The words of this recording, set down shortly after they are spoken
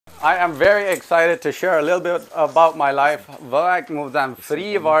I am very excited to share a little bit about my life. Waar ik moet zijn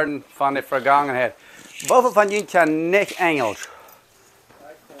vrij worden van de vergangenheid. Hoeveel van jullie kennen niet Engels?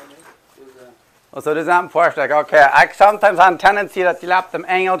 Also das ist ein Vorschlag. Okay, ich sometimes have a tendency dat je lapt im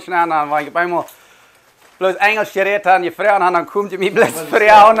Engels aan, dan wanneer ik eenmaal bloß Engels geredet habe, je vragen, dan komt je mij bloß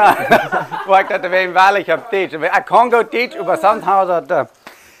vragen, waar ik dat even weilig heb Deutsch. Ik kan goed Deutsch, aber sometimes dat.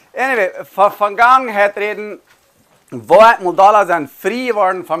 Anyway, van vergangenheid reden, waar ik moet dollar zijn vrij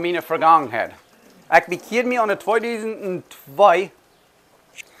worden van mijn vergangenheid. Ik bekeerde me in 2002.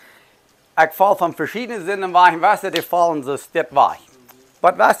 Ik val van verschiedene zinnen waar, was die vallen zo dit waar.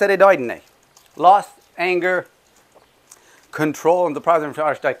 Wat was die deuten niet? Lust, anger, control in the present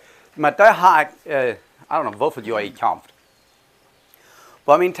of maar daar heb ik, I don't know, hoeveel jaar gekämpft.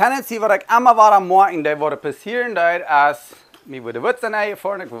 Maar mijn tendency wat ik immer war am Morgen, die wurde passieren, dat als mir wurde Witze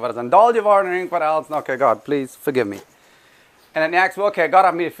eingefahren, ich wurde ein Doll geworden und irgendwas else. Okay, God, please forgive me. Und dann nächstes Mal, okay, Gott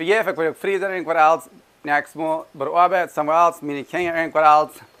hat mir vergeben, ich wurde frei sein, irgendwas else. Nächstes Mal bei der Arbeit, somewhere else, meine Kinder, irgendwas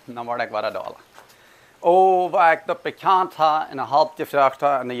else. Und dann wurde ich wieder Doll. Oh, waar ik dat bekend had, en een half gevraagd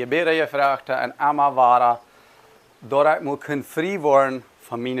had, en een gebeden gevraagd had, en allemaal waren, dat ik moet kunnen vrij worden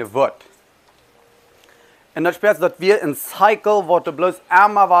van mijn woord. En dat speelt dat we een cycle worden, bloos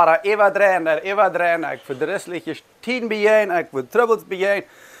allemaal waren, even draaien, ik verdrießliche tien bijeen, ik word troubles bijeen,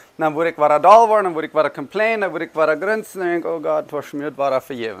 dan word ik weer dol worden, dan word ik weer complainen, dan word ik weer grenzen, en ik, oh God, het was mir weer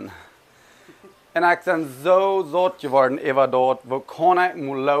vergeven. En ik ben zo zot geworden, even dort, wo kon ik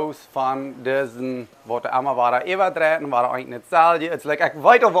me los van deze, wat allemaal waren, even draaien, waren eigenlijk niet hetzelfde. Het is like, ik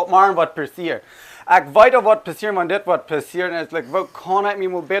weet al wat morgen wat passiert. Ik weet al wat passiert, maar dit wat passiert. En het is like, wo kon ik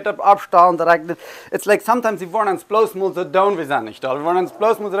me beter opstellen, dat ik dit, it's like, sometimes we worden ons bloos moet zo doen, we zijn niet. We worden ons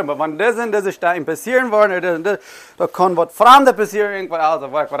bloos moet doen, maar wanneer deze stein passieren worden, dan kan wat vreemde passieren, irgendwas alles,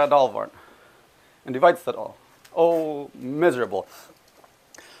 waar ik wat dol worden. En die weet dat al. Oh, miserable.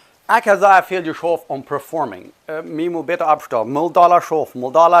 Ik heb zeer veel geschoven om performing. Ik moet beter opstellen. Moet dollar schoven,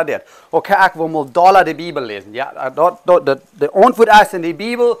 moet dollar dit. Oké, ik wil moet dollar de Bibel lezen. Ja, de antwoord is in de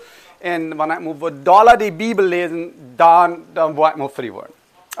Bibel. En wanneer ik moet dollar de Bibel lezen, dan word ik moet vrij worden.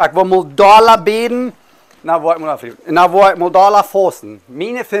 Ik wil moet dollar beden, dan word ik moet vrij worden. En dan word ik moet dollar vasten.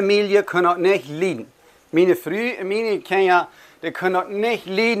 Mijn familie kan het niet leiden. Mijn vrouw en mijn kinderen, die kunnen het niet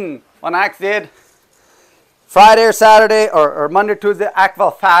leiden. Wanneer ik zeg, Friday or Saturday or Monday, Tuesday, ik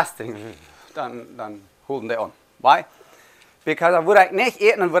wil fasting. Dan houden die aan. Why? Because dan word ik niet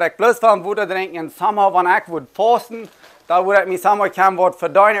eten, dan word ik plus van water drinken. En somehow, wanneer ik word fasten, dan word ik me somehow kan wat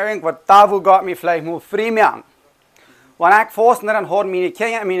verduinen, irgendwas, daar wil God me vielleicht moet vrij maken. Wanneer ik fasten, dan houden mijn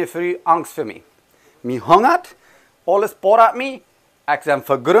kinderen en mijn vrouw angst voor mij. Mij hongert, alles bothert mij, ik ben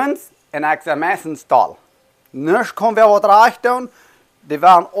vergrunst en ik ben meestens stal. Niks kan weer wat recht doen. Die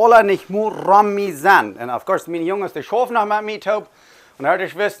waren alle nicht mehr rum mich sein. Und of course, meine Jungs, die schaffen noch mit mir taub. Und heute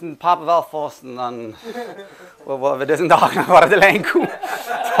ich wissen, Papa will fasten, dann, wir diesen Tag noch war die Lenkung.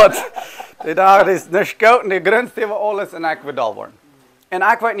 Die Tag ist nicht gut und die grenzt über alles und ich will da worden. Und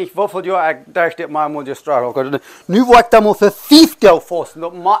ich weiß nicht, wieviel Jahre ich dachte, mal muss ich struggle. Nu word ich da mal für 5 Jahre fasten,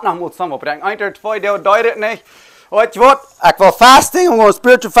 das macht noch mal zusammenbringen. 1 oder 2 Jahre dauert nicht. Weißt du was? Ich will fasting, I'm going to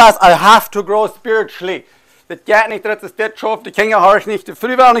spiritual fast, I have to grow spiritually. Das geht nicht, das ist das schafft, die Kinder hören nicht, die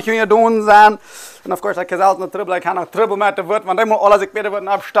Früh will nicht mehr tun sein. Und of course, ich kann selten noch Trouble, ich kann noch Trouble mit dem Wort, wenn immer alles ich wieder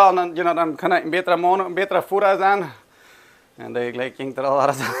abstellen, dann, you know, dann kann ich ein besserer Mann und ein besserer Führer sein. Und dann gleich ging das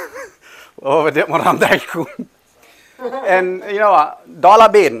alles, oh, wir dürfen mal am Tag kommen. Und, you know, Dollar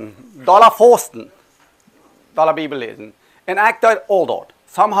beten, Dollar fasten, Dollar Bibel lesen. Und ich dachte all dort.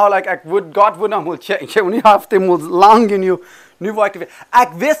 Somehow, like, Gott würde noch mal checken, und ich habe den mal lang genug, nu wollte ich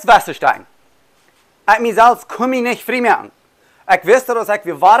weiß, was ich denke. Ich mich selbst kann mich nicht frei machen. Ich wusste, dass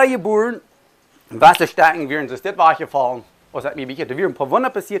wir waren geboren, was ich denken, wir uns das war gefallen, was hat mir bekehrt. Da wären ein paar Wunder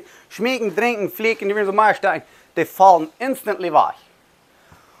passiert, schmecken, trinken, pflegen, die wären so mal stecken, die fallen instantly weg.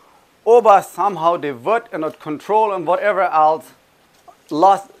 Aber somehow, die Wort und das Control und whatever else,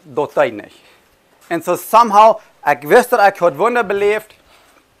 lasst das nicht. Und so somehow, ich wusste, ich hatte Wunder belebt,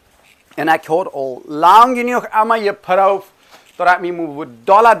 und ich hatte auch lang genug immer geprüft, dat ik me moet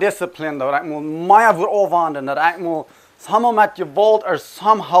dollar discipline, dat ik moet meer voor afwandelen, dat ik moet somehow met geweld of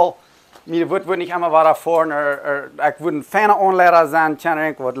somehow me wordt niet immer waar vorn, ik wil een fijne aanleiding zijn,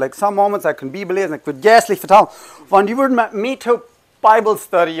 tja, like some moments ik kan Bibel lezen, ik wil geestelijk vertellen, want die worden met me to Bible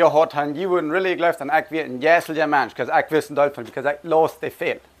study gehad hebben, die worden really geloofd en ik weer een geestelijke mens, because ik wist daarvan, because ik los de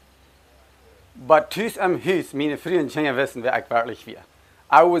veel. But thuis am huis, meine vrienden gingen wissen, wie ik werkelijk weer.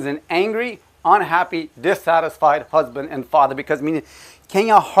 I was an angry, unhappy, dissatisfied husband and father because meine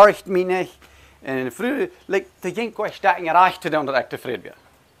Kinder horcht mich nicht. Und früher, like, die ging gar stecken recht zu tun, dass ich zufrieden bin.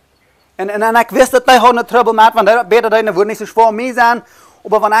 Und ich wusste, dass ich auch eine Trouble mit, weil beter Dinge würden nicht so schwer mit sein.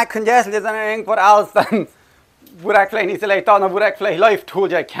 Aber wenn ich kein Jessel ist, dann irgendwas alles, dann würde ich vielleicht nicht so leicht da, dann würde ich vielleicht live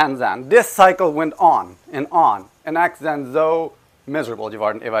tool ich kann sein. This cycle went on. Und ich bin so miserable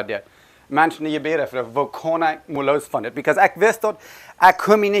geworden über das. Menschen, die gebeten, wo kann ich mal losfinden? Because ich wusste, ich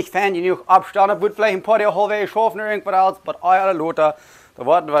kann mich nicht fan genug abstellen, ich würde vielleicht ein paar Tage halbwegs schaffen oder irgendwas else, aber alle Leute, da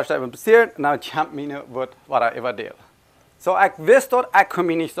warten, was da passiert, und dann kämpft mich nicht, was über das. So, ich wusste, ich kann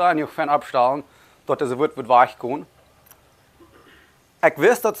mich nicht so genug fan abstellen, dass es wird weichgehen. Ich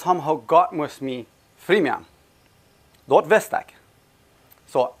wusste, somehow Gott muss mich frei machen. Das wusste ich.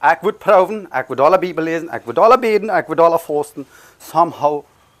 So, ich würde proben, ich würde alle Bibel lesen, ich würde alle beten, ich würde alle fasten. Somehow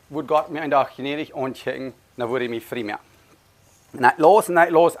würde Gott mir einen Tag gnädig anschicken, dann würde ich mich frei machen. Nicht los,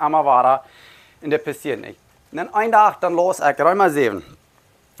 einmal war und das passiert nicht. Und dann einen Tag, dann los, ich Römer 7.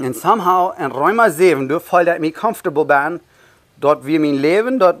 Und somehow in Römer 7, da fällt ich mich comfortable bin, dort wir mein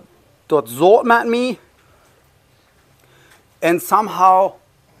Leben, dort so mit mir. Und somehow,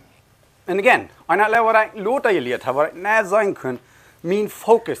 and again, einer was ich Lothar gelehrt habe, was ich nicht sagen kann, mein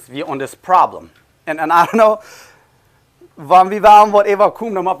Fokus wie on this problem. And I don't know, when we want whatever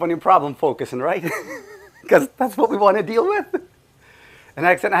come them up on the problem focusing, right? Because that's what we want to deal with. And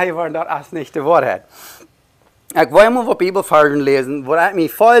ich sagte, hey, warum das nicht die Wahrheit? Ich will mal die Bibelversen lesen, wo ich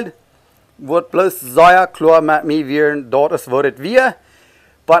mich voll, wird bloß sehr klar mit mir werden, dort ist, wo es wir,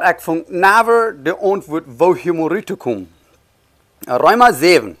 aber ich fand never die Antwort, wo ich mal rauskommen. Römer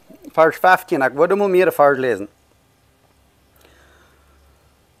 7, Vers 15, ich würde mal mehr Vers lesen.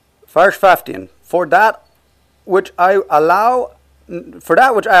 Vers 15, for that which I allow not, for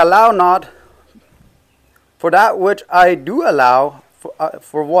that which I do allow,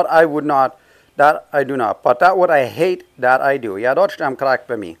 for what I would not, that I do not, but that what I hate, that I do. Ja, dort stimmt korrekt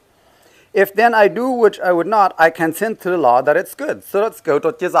bei mir. If then I do which I would not, I consent to the law that it's good. So that's good,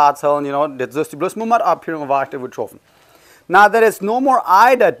 what gesagt haben, das sollst du bloß mal mit abhören und warten, wird schaffen. Now there is no more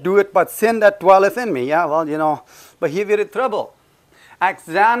I that do it, but sin that dwelleth in me. Yeah, well, but here wird es trouble. Ich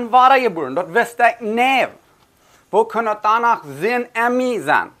bin wahrer geboren, das wüsste ich nicht. Wo kann es danach Sinn in mir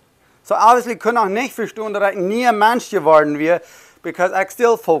sein? So obviously kann ich nicht verstehen, dass ich nie ein Mensch geworden wäre, because I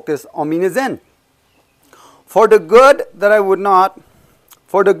still focus on meine Sinn. For the good that I would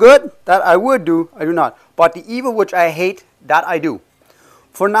do, I do not. But the evil which I hate, that I do.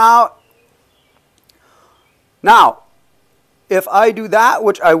 For now, if I do that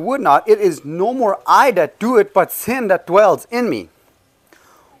which I would not, it is no more I that do it, but sin that dwells in me.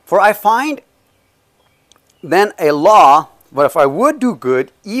 For I find then a law, but if I would do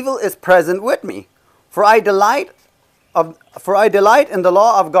good, evil is present with me. For I delight in the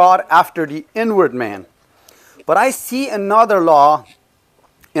law of God after the inward man. But I see another law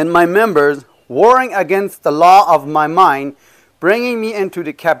in my members, warring against the law of my mind, bringing me into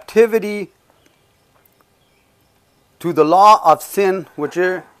the captivity to the law of sin which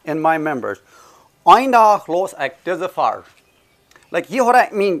is in my members. Ein Tag los ich diese Vers. Like hier habe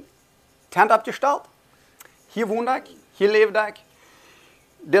ich mein Tent abgestellt. Hier wohne ich, hier lebe ich.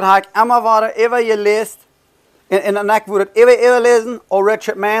 Das habe ich immer wieder gelesen. Und ich würde immer lesen, O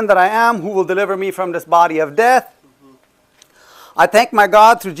wretched man that I am, who will deliver me from this body of death? I thank my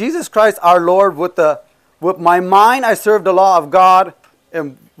God through Jesus Christ our Lord. With my mind I serve the law of God,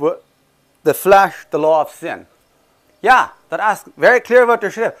 and with the flesh the law of sin. Ja, das ist very clear what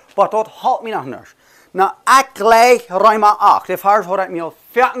der schrift, aber das hält mich noch nicht. Na, ich gleich Römer 8, der Vers habe ich mir auf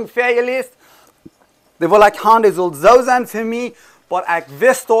 14 gelesen. Der will ich haben, der soll so sein für mich, aber ich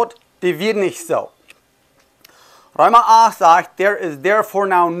weiß dort, die wird nicht so. Römer 8 sagt, there is therefore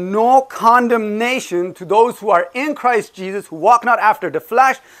now no condemnation to those who are in Christ Jesus, who walk not after the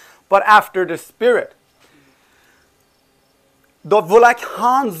flesh, but after the Spirit. Dort will ich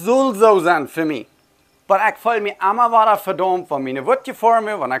haben, soll so sein für mich. Aber ich fühle mich immer wieder verdammt, wenn meine Wörter vor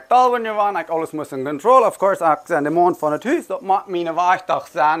mir, wenn ich da bin, ich alles muss in Kontrolle. Of course, ich bin der Mann von der Haus, das macht meine Wahrheit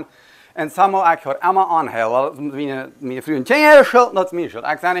sein. Und somehow, ich höre immer anhören, weil meine frühen Kinder schuld, das ist meine Schuld.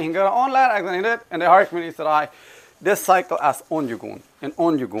 Ich sage nicht, ich gehe online, ich sage nicht das, und der höre ich mir nicht so rein. This cycle ist ungegangen und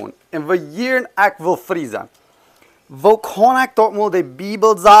ungegangen. Und wir hier, ich will frei sein. Wo kann ich dort mal die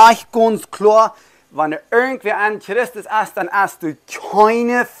Bibel sagen, ganz klar, wenn irgendwer an Christus ist, dann hast du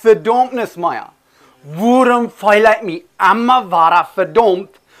keine Verdammnis mehr. Warum fühle ich mich immer wieder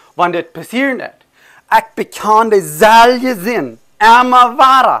verdammt, wenn das passiert? Ich bekenne denselben Sinn. Immer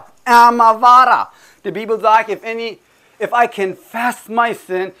wieder. Die Bibel sagt, if I confess my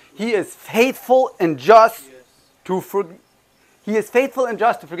sin, He is faithful and just to forgive. He is faithful and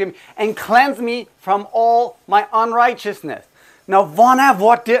just to forgive me and cleanse me from all my unrighteousness. Now, wanneer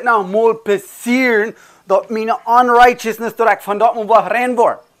wordt dit nou mal passieren, dat meine unrighteousness direct von dort mal rein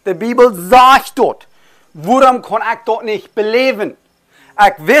wordt? Die Bibel sagt dort. Warum kann ich dort nicht beleven?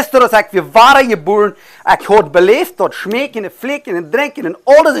 Ik wist dat ik weer waren geboren. Ik had beleefd dat schmeken en flikken en drinken en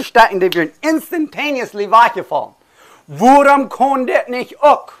al deze staten die weer instantaneously weggevallen. Waarom kon dit niet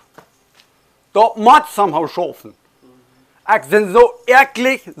ook? Dat moet somehow schaffen. Ik ben zo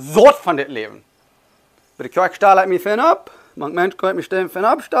erkelijk zot van dit leven. Bij de kerk stel ik me van op. Manche mensen kunnen me stemmen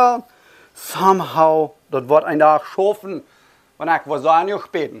van opstellen. Somehow, dat wordt een dag schaffen. Want ik was zo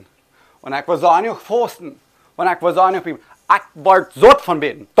niet beten. Want ik was zo niet fasten. Want ik was zo niet beten. Ik word zot van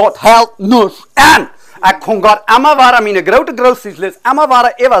beten. Dat helpt niets aan. Ik kon God immer waren mijn grote grootste immer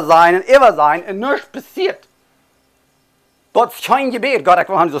waren ever zijn en niets passiert. Dat is geen gebed. God, ik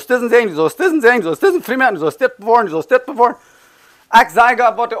wil zo stissen zijn, zo stissen zijn, zo stissen vrienden, zo dit bevoren, zo dit bevoren. Ik zei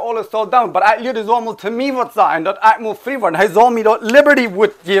God wat hij alles zal doen, maar hij liet zo allemaal te mij wat zijn, dat ik moet vrij worden. Hij zal mij dat liberty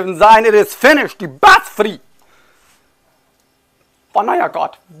moet geven zijn, it is finished, die bent vrij. Van nou ja,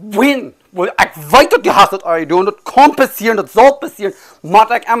 God, win. Ik weet dat je hast het al doen, dat kan passieren, dat zal passieren,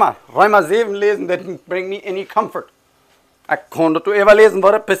 maar ik immer. Römer 7 lezen, dat brengt me any comfort. Ik kon dat even lezen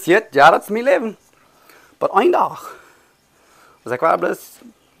wat er passiert, ja, dat is mijn leven. Maar een dag, als ik wel dus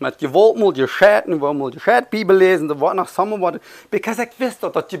met geweld moet je schatten, we moeten je schat Bibel lezen, dat wordt nog samen worden. Because ik wist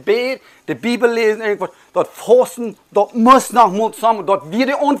dat je beet, de Bibel lezen, dat fasten, dat moet nog moet samen, dat weer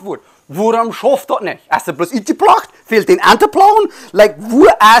de antwoord. Waarom schafft dat niet? Als er bloß iets geplacht, fehlt den aan te plauen, like, wo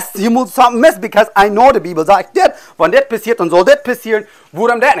ist je moet samen mis, because I know the Bibel sagt dit, wanneer dit passiert, dan zal dit passieren,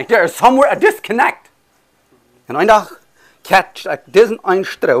 waarom dat niet? There is somewhere a disconnect. En een dag, catch ik deze een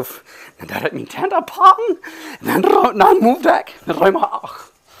strof, en dat ik mijn tent ophaken, en dan moved ik, en ruim maar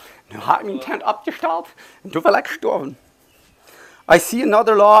 8. Nu heb ik mijn tent opgesteld, en toen wil ik sterven. I see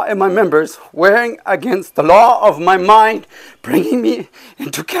another law in my members, warring against the law of my mind, bringing me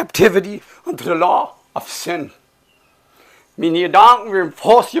into captivity unto the law of sin. Mijn gedanken werden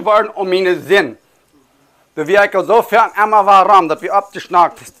vast geworden om mijn zin. Dat wir ik al zo ver immer waarom, dat we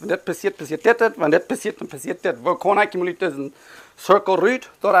opgesnakt is. Wenn dit passiert, passiert dit. Wenn dit passiert, dan passiert dit. Wo kon ik niet diesen circle route,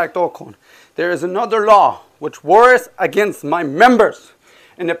 dat ik daar kon. There is another law which wars against my members.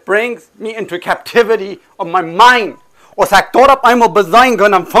 And it brings me into captivity of my mind. Als ik daar op einmal bezien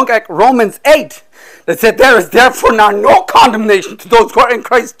kan, dan vang ik Romans 8. That said, there is therefore now no condemnation to those who are in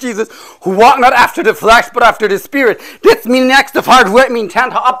Christ Jesus, who walk not after the flesh, but after the Spirit. Dit is mijn nächste vaart, hoe ik mijn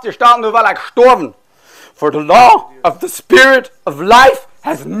tent heb opgesteld, nu wil ik sterven. For the law of the Spirit of life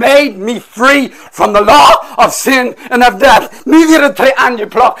has made me free from the law of sin and of death. Nu weer het twee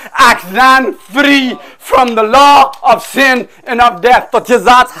aangeplokt. Ik ben free from the law of sin and of death. Dat je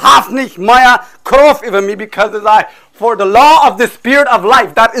zegt, heeft niet meer kracht over me, because I say, for the law of the Spirit of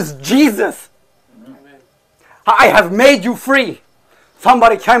life, that is Jesus. I have made you free.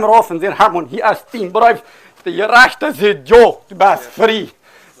 Somebody came off and said, Herman, he has seen, but de rechter zegt, jo, du bist free.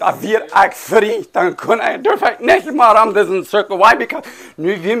 Da wird ich frei, dann darf ich nicht mehr an diesen Circle. Why? Because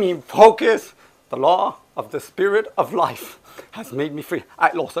nu weer mijn focus, the law of the Spirit of life has made me free.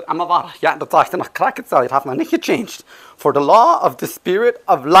 Ik los het allemaal waar. Ja, dat dacht ik nog kraken, het heeft me niet gechanged. For the law of the Spirit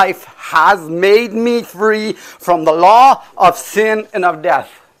of life has made me free from the law of sin and of death.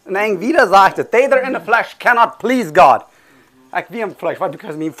 En dan wieder sagt het, they that are in the flesh cannot please God. Ik wie in flesh, why?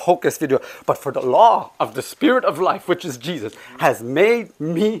 Because mijn focus we do. But for the law of the Spirit of life, which is Jesus, has made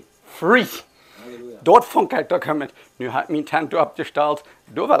me free. Dort vond ik dat met. Nu heb ik mijn tent opgesteld.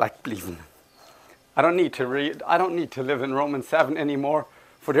 Daar wil ik blijven. I don't need to read. I don't need to live in Romans 7 anymore.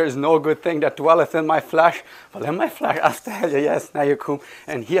 For there is no good thing that dwelleth in my flesh. Well, in my flesh, I tell you, yes, now you come.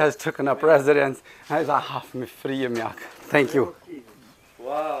 And he has taken up residence. And I have me free, Thank you.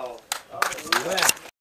 Wow.